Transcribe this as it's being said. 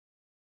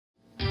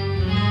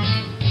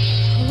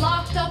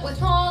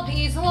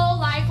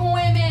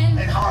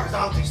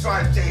something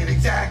stripes ain't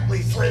exactly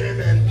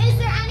slimming. Is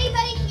there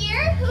anybody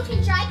here who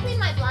can dry clean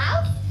my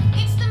blouse?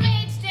 It's the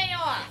maid's day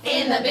off.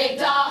 In the big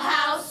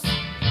dollhouse.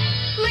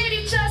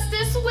 Lady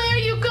Justice, where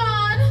you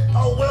gone?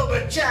 Oh,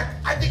 Wilbur, check.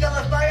 I think I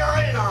left my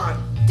iron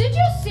on. Did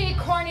you see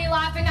Corny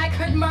laughing? I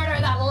could murder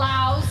that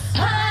louse.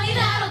 Honey,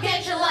 that'll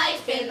get your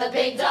life in the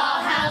big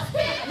dollhouse.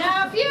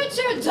 Now,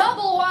 future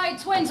double-wide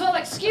twins will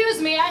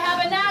excuse me. I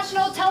have a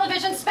national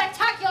television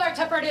spectacular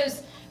to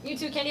produce. You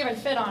two can't even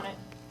fit on it.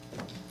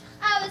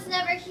 I was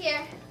never here.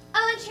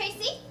 Oh, and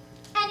Tracy,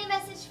 any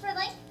message for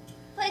Link?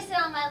 Place it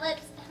on my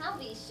lips, and I'll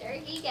be sure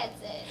he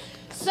gets it.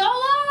 So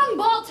long,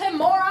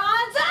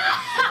 Baltimoreans!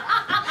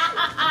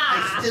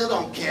 I still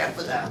don't care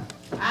for them.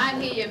 I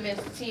hear you, Miss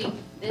T.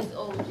 This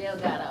old jail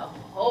got a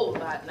whole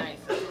lot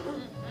nicer.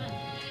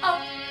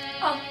 Oh,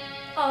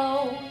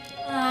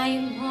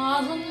 I'm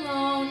all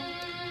alone.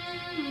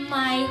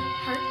 My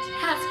heart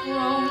has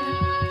grown,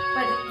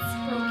 but it's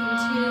broken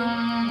too.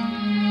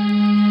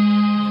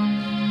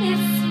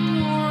 This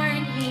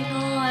morning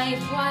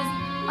life was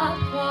a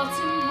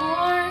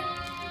Baltimore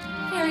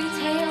fairy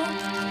tale.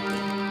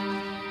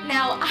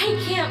 Now I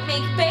can't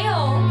make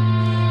bail.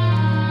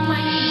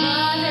 My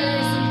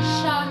mother's in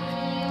shock.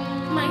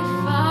 My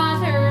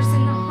father's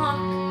in the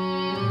hawk.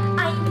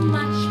 I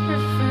much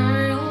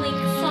prefer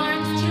Link's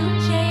arms to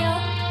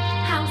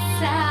jailhouse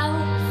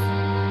cells.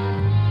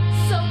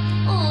 So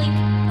Link,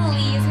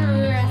 please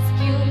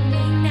rescue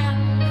me now,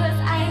 'cause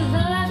I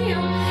love you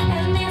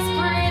and this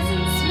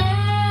prison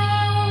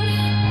smells.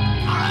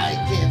 I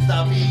can't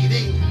stop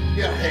eating.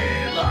 Your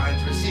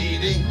hairline's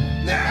receding.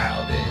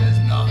 Now there's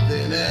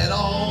nothing at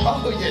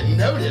all. Oh, you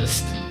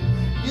noticed?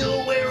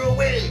 You'll wear a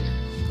wig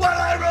while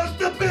I roast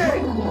the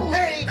pig.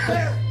 Hey,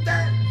 pass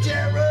that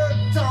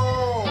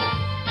Geritol.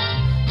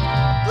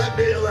 Let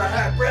me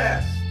have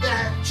breath.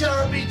 That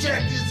chubby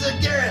check is a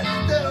guess.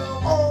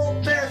 They'll all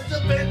pass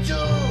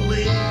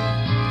eventually.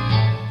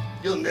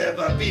 You'll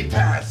never be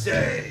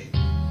passe.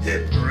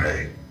 Hip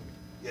parade.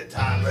 You're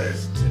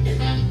timeless to me.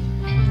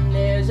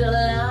 There's a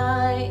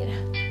light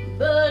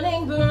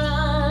burning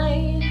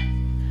bright,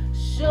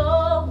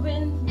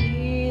 showing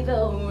me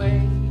the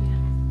way.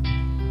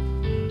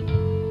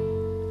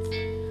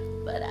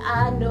 But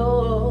I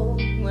know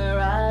where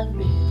I've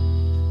been.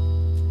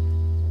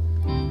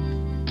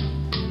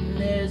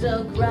 There's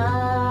a cry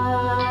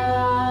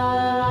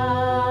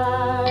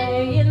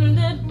in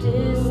the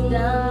distance.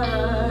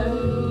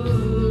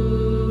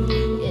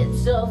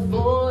 It's a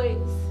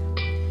voice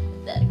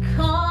that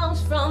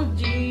comes from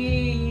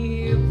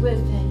deep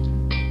within.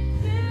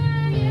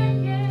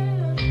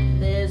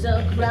 There's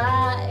a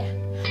cry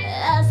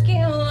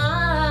asking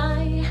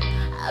why.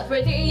 I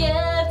pray the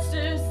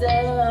answer's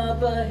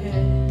up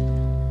ahead.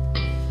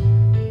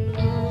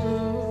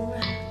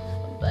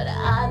 But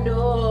I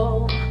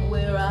know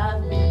where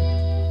I've been.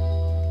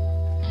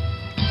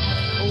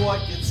 What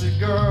gets a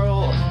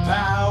girl?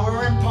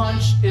 Power and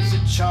punch. Is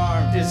it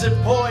charmed? Is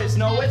it poise?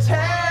 No, it's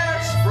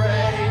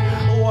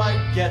hairspray. What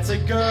gets a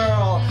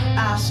girl?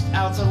 Asked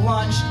out to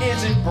lunch.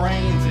 Is it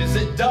brains? Is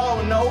it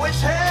dough? No,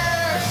 it's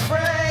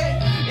hairspray.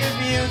 If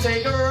you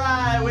take a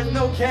ride with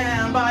no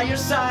can by your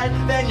side,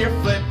 then your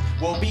flip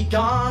will be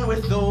gone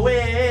with the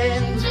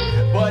wind.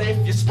 But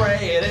if you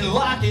spray it and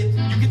lock it,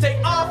 you can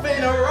take off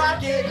in a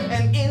rocket,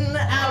 and in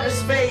outer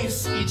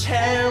space, each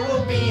hair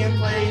will be in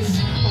place.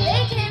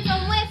 They came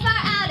from way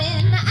far out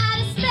in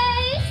outer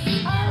space.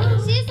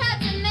 She's had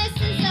to miss,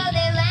 and so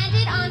they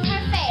landed on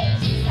her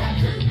face.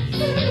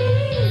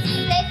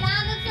 They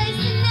found a place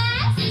to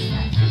nest.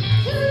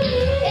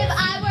 If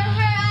I were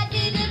her, I'd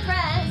be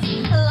depressed.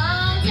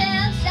 Long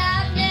tail,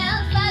 sharp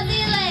nails,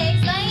 fuzzy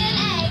legs, laying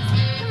eggs.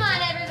 Come on,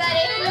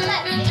 everybody,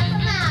 let's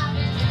come out.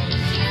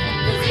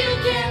 'Cause you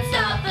can't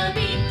stop the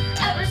beat.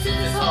 Ever since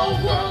this whole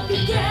world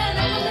began,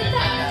 I'm like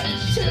that.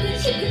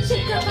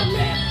 Shake up a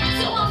man.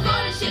 So I'm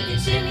gonna shake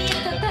and shimmy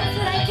at the best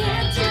that I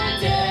can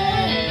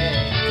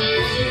today.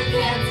 'Cause you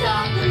can't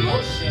stop the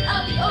motion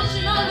of the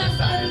ocean or the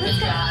sun in the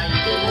sky. You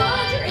can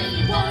wonder if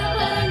you wanna,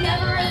 but I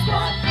never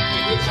respond.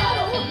 You can try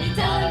to hold me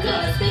down, I'm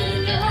gonna spit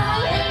in your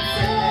eye and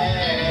say,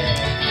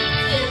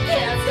 you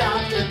can't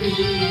stop the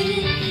beat.